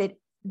said it,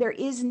 there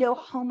is no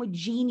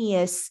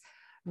homogeneous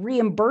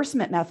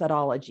reimbursement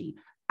methodology.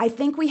 I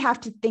think we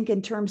have to think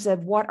in terms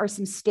of what are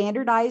some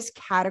standardized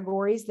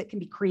categories that can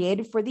be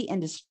created for the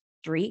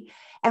industry.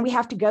 And we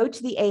have to go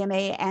to the AMA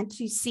and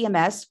to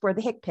CMS for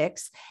the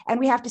HCPCS. And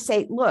we have to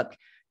say, look,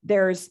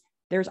 there's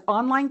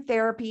online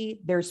therapy,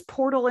 there's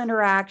portal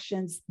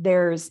interactions,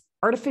 there's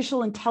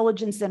artificial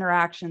intelligence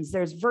interactions,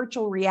 there's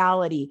virtual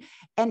reality,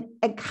 and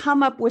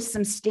come up with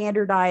some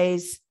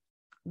standardized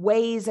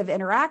ways of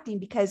interacting,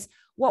 because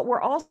what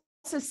we're also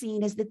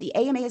seeing is that the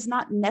AMA is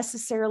not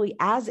necessarily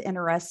as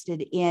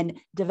interested in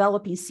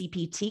developing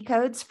CPT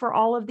codes for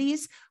all of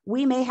these.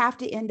 We may have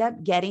to end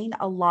up getting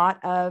a lot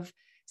of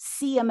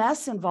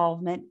CMS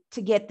involvement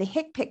to get the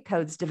HCPCS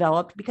codes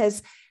developed,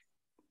 because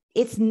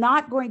it's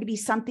not going to be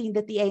something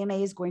that the AMA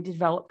is going to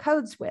develop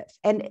codes with,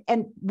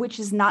 and which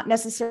is not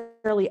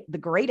necessarily the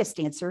greatest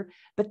answer,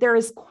 but there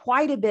is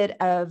quite a bit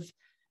of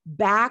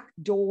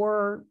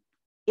backdoor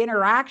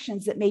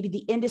interactions that maybe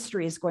the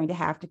industry is going to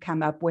have to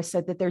come up with, so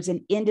that there's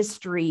an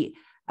industry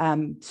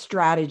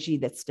strategy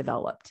that's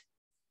developed.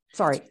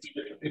 Sorry.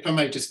 If I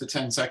may, just for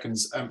 10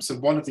 seconds. So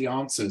one of the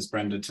answers,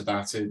 Brenda, to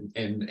that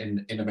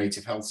in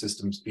innovative health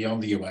systems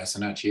beyond the US,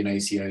 and actually in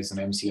ACOs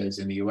and MCOs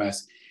in the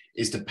US,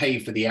 is to pay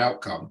for the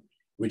outcome,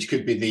 which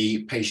could be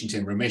the patient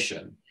in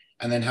remission,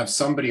 and then have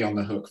somebody on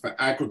the hook for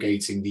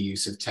aggregating the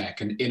use of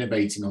tech and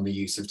innovating on the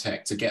use of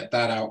tech to get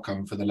that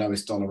outcome for the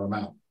lowest dollar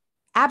amount.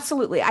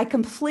 Absolutely. I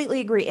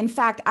completely agree. In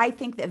fact, I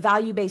think that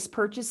value-based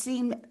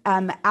purchasing,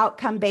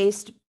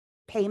 outcome-based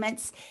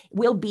payments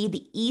will be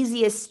the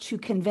easiest to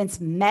convince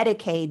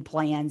Medicaid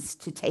plans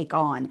to take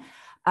on.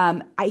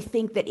 I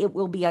think that it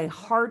will be a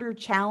harder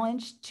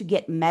challenge to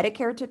get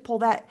Medicare to pull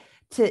that,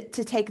 to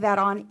take that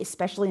on,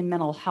 especially in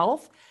mental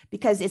health,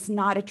 because it's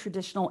not a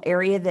traditional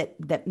area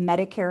that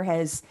Medicare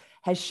has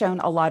shown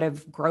a lot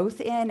of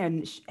growth in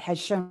and has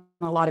shown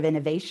a lot of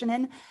innovation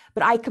in.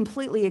 But I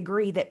completely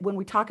agree that when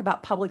we talk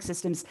about public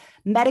systems,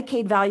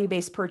 Medicaid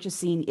value-based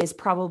purchasing is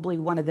probably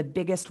one of the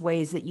biggest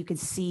ways that you can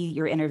see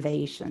your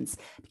innovations,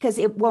 because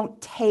it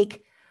won't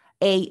take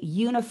a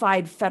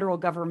unified federal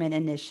government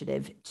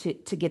initiative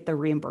to get the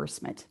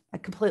reimbursement. I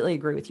completely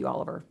agree with you,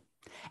 Oliver.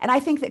 And I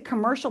think that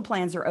commercial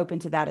plans are open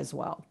to that as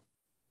well.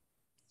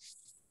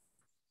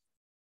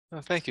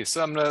 Thank you.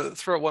 So I'm going to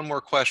throw out one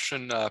more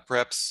question.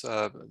 Perhaps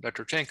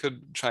Dr. Chang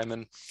could chime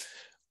in.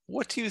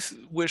 What do you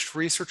wish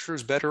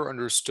researchers better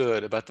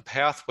understood about the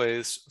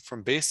pathways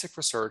from basic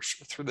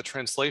research through the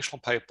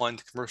translational pipeline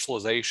to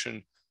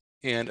commercialization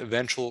and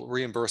eventual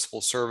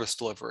reimbursable service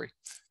delivery?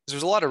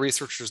 There's a lot of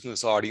researchers in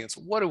this audience.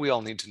 What do we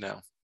all need to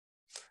know?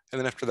 And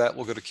then after that,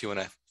 we'll go to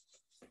Q&A.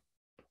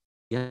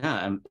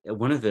 Yeah,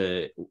 one of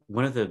the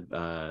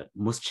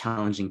most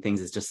challenging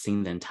things is just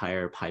seeing the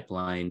entire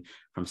pipeline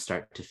from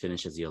start to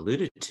finish, as you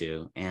alluded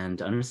to,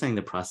 and understanding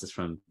the process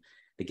from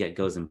the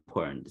get-go is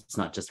important. It's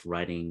not just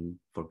writing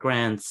for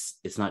grants.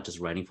 It's not just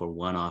writing for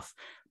one-off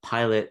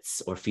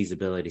pilots or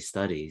feasibility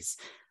studies.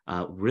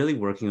 Really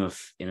working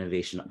with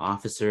innovation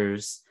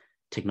officers,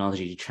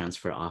 technology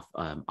transfer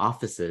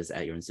offices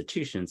at your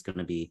institution is going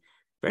to be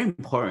very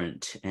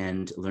important,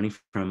 and learning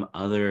from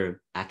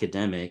other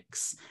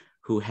academics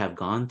who have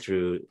gone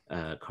through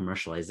a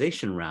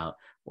commercialization route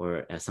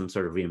or some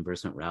sort of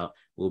reimbursement route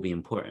will be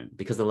important,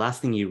 because the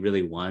last thing you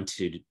really want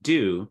to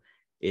do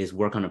is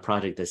work on a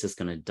project that's just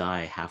going to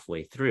die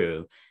halfway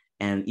through.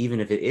 And even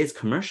if it is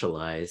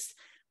commercialized,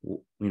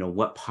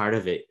 what part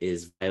of it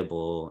is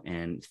viable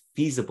and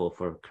feasible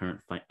for current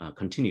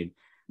continued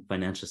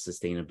financial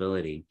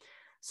sustainability.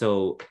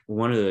 So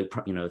one of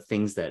the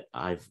things that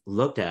I've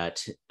looked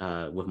at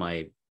with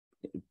my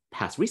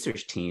past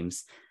research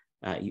teams,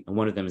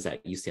 one of them is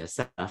at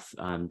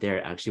UCSF.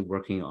 They're actually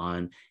working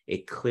on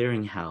a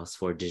clearinghouse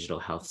for digital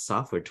health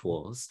software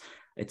tools.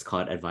 It's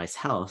called Advice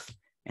Health.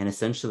 And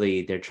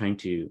essentially, they're trying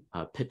to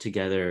put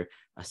together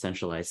a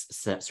centralized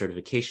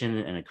certification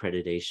and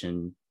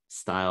accreditation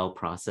style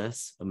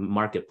process, a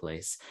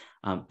marketplace.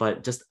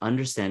 But just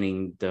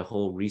understanding the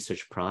whole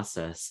research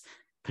process,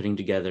 putting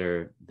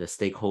together the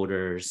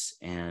stakeholders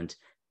and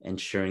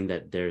ensuring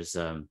that there's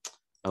a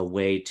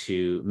way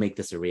to make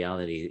this a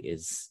reality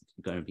is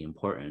going to be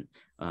important.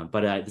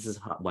 But this is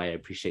why I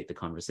appreciate the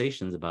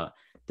conversations about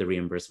the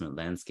reimbursement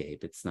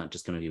landscape. It's not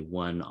just going to be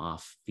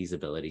one-off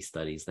feasibility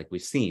studies like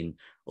we've seen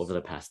over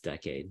the past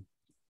decade.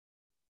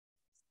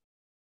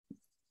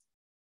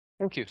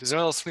 Thank you. Does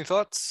anyone else have any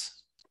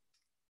thoughts?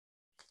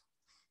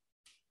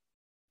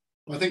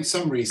 Well, I think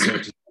some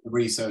research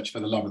for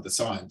the love of the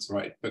science,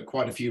 right? But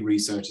quite a few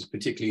researchers,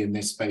 particularly in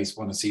this space,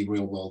 want to see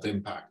real-world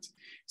impact.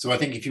 So I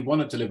think if you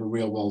want to deliver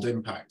real-world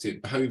impact,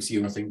 it behoves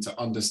you, I think, to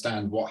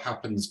understand what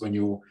happens when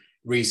your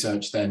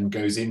research then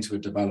goes into a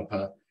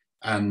developer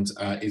and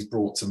is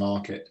brought to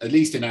market, at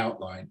least in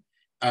outline,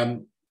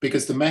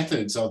 because the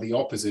methods are the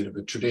opposite of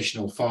a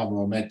traditional pharma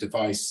or med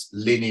device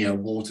linear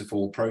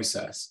waterfall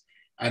process.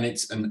 And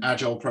it's an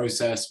agile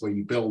process where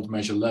you build,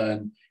 measure,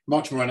 learn,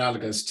 much more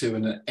analogous to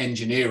an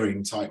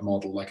engineering type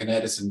model, like an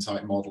Edison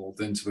type model,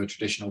 than to a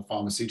traditional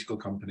pharmaceutical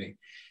company.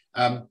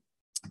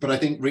 But I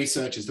think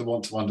researchers that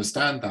want to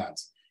understand that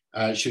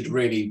should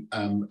really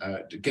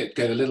get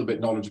a little bit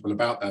knowledgeable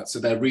about that, so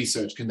their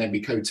research can then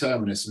be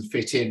coterminous and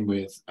fit in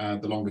with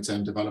the longer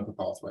term developer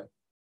pathway.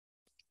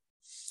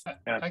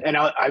 And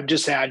I'll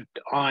just add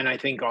on, I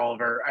think,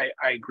 Oliver,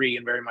 I agree,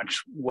 and very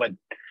much what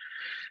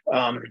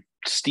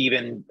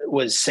Stephen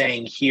was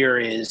saying here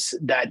is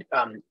that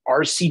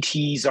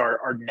RCTs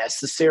are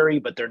necessary,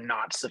 but they're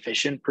not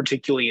sufficient,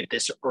 particularly at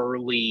this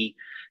early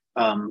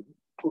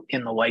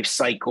in the life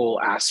cycle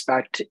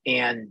aspect.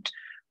 And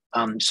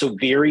so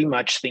very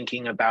much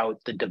thinking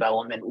about the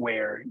development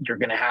where you're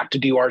going to have to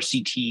do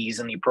RCTs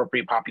in the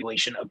appropriate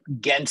population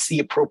against the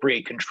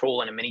appropriate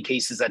control, and in many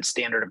cases that's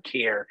standard of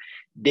care.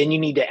 Then you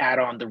need to add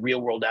on the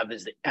real world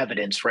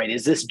evidence, right?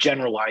 Is this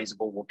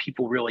generalizable? Will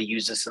people really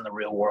use this in the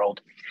real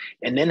world?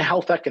 And then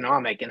health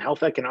economic, and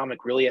health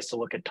economic really has to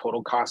look at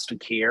total cost of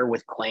care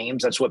with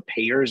claims. That's what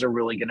payers are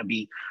really going to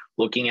be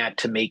looking at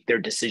to make their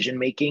decision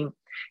making.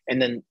 And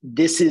then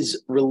this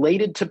is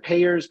related to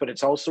payers, but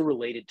it's also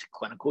related to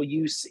clinical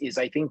use. Is,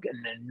 I think,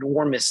 an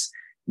enormous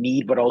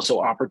need, but also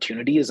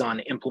opportunity is on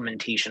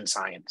implementation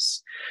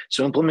science.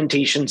 So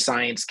implementation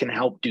science can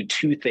help do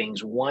two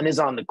things. One is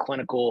on the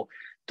clinical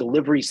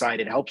delivery side.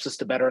 It helps us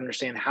to better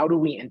understand, how do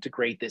we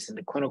integrate this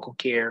into clinical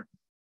care?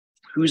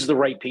 Who's the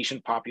right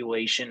patient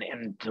population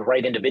and the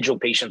right individual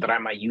patient that I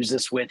might use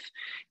this with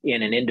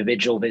in an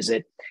individual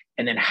visit?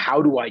 And then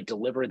how do I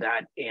deliver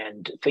that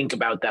and think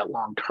about that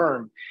long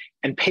term?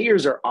 And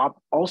payers are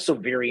also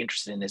very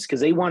interested in this, because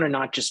they want to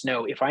not just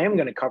know, if I am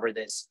going to cover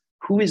this,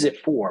 who is it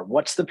for?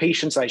 What's the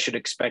patients I should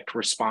expect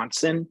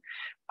response in?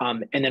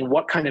 And then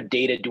what kind of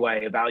data do I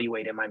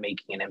evaluate? Am I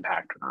making an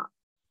impact or not?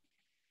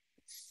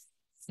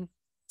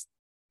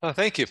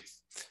 Thank you.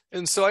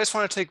 And so I just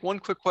want to take one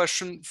quick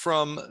question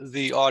from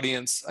the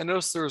audience. I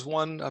noticed there was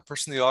one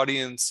person in the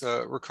audience,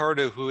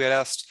 Ricardo, who had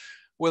asked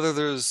whether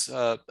there's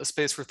a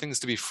space for things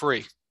to be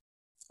free.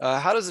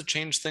 How does it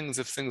change things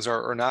if things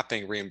are not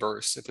being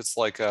reimbursed? If it's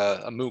like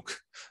a MOOC,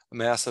 a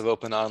massive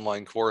open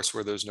online course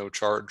where there's no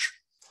charge?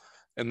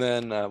 And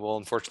then we'll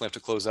unfortunately have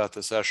to close out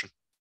the session.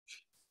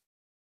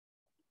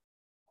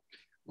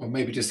 Well,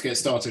 maybe just to get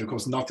started, of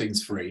course,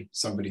 nothing's free.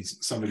 Somebody's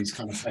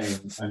kind of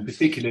paying, and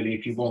particularly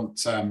if you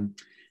want an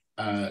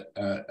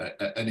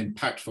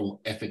impactful,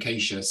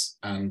 efficacious,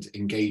 and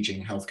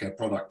engaging healthcare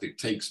product, it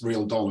takes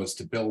real dollars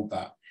to build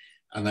that,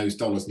 and those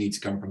dollars need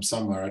to come from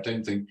somewhere. I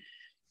don't think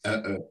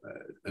a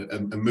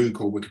MOOC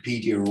or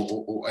Wikipedia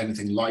or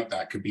anything like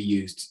that could be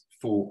used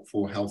for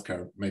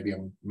healthcare. Maybe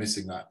I'm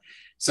missing that.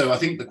 So I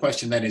think the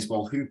question then is,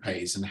 well, who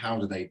pays and how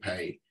do they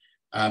pay?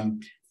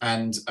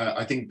 And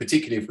I think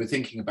particularly if we're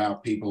thinking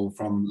about people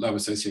from lower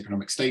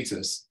socioeconomic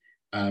status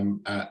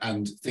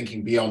and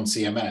thinking beyond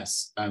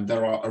CMS,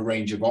 there are a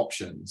range of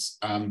options.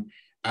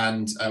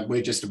 And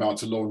we're just about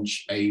to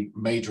launch a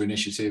major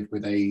initiative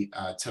with a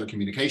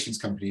telecommunications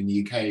company in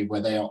the UK,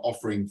 where they are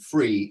offering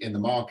free in the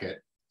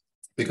market,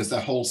 because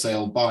they're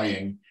wholesale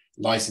buying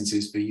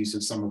licenses for use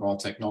of some of our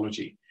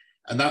technology.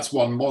 And that's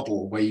one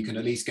model where you can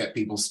at least get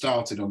people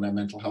started on their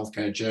mental health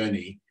care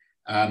journey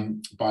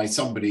by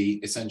somebody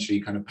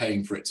essentially kind of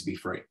paying for it to be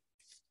free.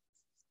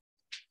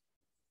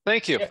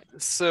 Thank you.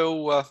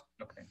 So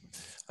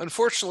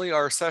unfortunately,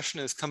 our session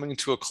is coming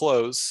to a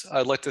close.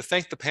 I'd like to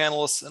thank the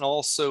panelists and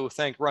also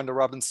thank Brenda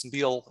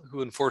Robinson-Beal,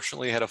 who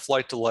unfortunately had a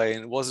flight delay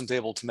and wasn't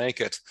able to make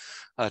it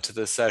to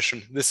this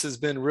session. This has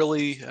been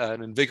really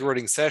an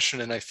invigorating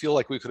session, and I feel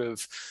like we could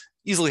have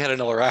easily had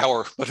another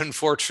hour, but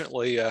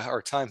unfortunately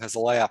our time has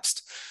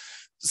elapsed.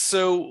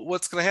 So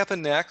what's going to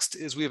happen next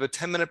is we have a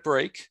 10-minute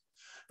break.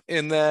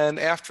 And then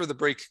after the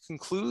break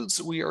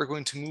concludes, we are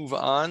going to move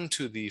on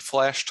to the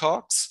flash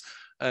talks.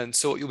 And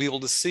so what you'll be able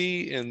to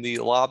see in the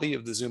lobby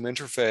of the Zoom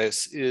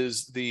interface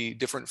is the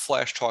different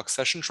flash talk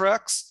session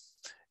tracks.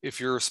 If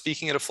you're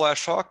speaking at a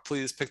flash talk,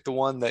 please pick the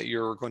one that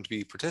you're going to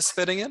be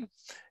participating in.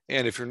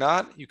 And if you're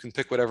not, you can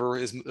pick whatever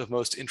is of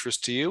most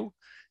interest to you.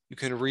 You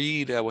can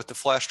read what the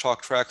flash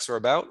talk tracks are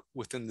about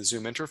within the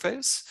Zoom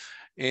interface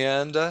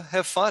and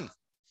have fun.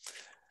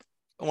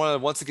 I want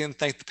to once again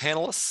thank the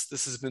panelists.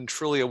 This has been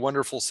truly a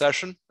wonderful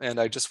session, and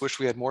I just wish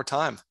we had more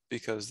time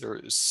because there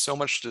is so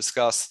much to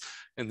discuss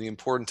in the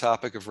important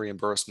topic of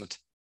reimbursement.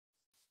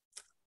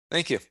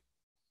 Thank you.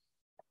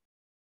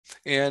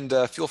 And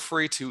feel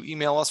free to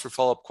email us for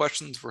follow-up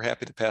questions. We're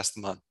happy to pass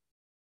them on.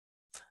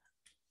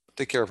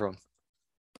 Take care, everyone.